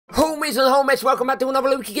Homies and homies, welcome back to another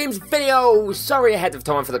Luki Games video! Sorry ahead of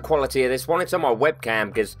time for the quality of this one, it's on my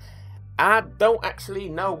webcam because I don't actually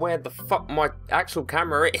know where the fuck my actual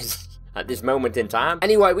camera is at this moment in time.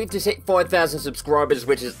 Anyway, we've just hit 5,000 subscribers,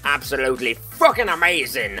 which is absolutely fucking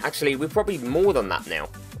amazing! Actually, we're probably more than that now.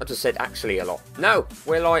 I just said actually a lot. No,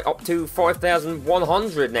 we're like up to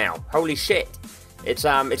 5,100 now. Holy shit. It's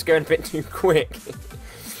going a bit too quick.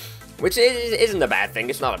 Which isn't a bad thing,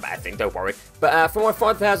 it's not a bad thing, don't worry. But for my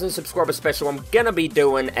 5,000 subscriber special, I'm gonna be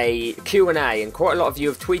doing a Q&A, and quite a lot of you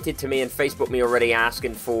have tweeted to me and Facebooked me already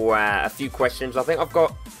asking for a few questions. I think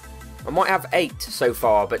I might have 8 so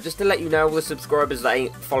far, but just to let you know, all the subscribers that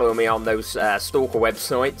ain't following me on those stalker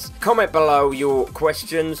websites, comment below your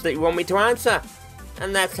questions that you want me to answer.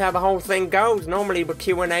 And that's how the whole thing goes. Normally with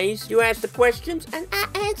Q&As, you ask the questions and I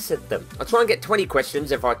answered them. I'll try and get 20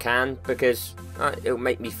 questions if I can, because it'll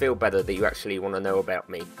make me feel better that you actually want to know about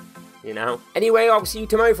me, you know? Anyway, I'll see you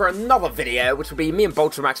tomorrow for another video, which will be me and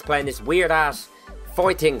Boltramax playing this weird-ass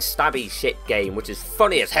fighting stabby shit game, which is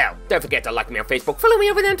funny as hell. Don't forget to like me on Facebook, follow me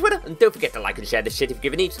over there on Twitter, and don't forget to like and share this shit if you've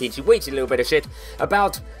given each teensy weensy little bit of shit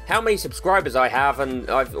about how many subscribers I have, and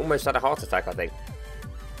I've almost had a heart attack, I think.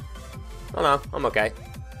 Oh no, I'm okay.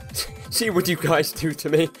 See what you guys do to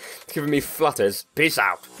me. It's giving me flutters. Peace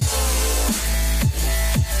out.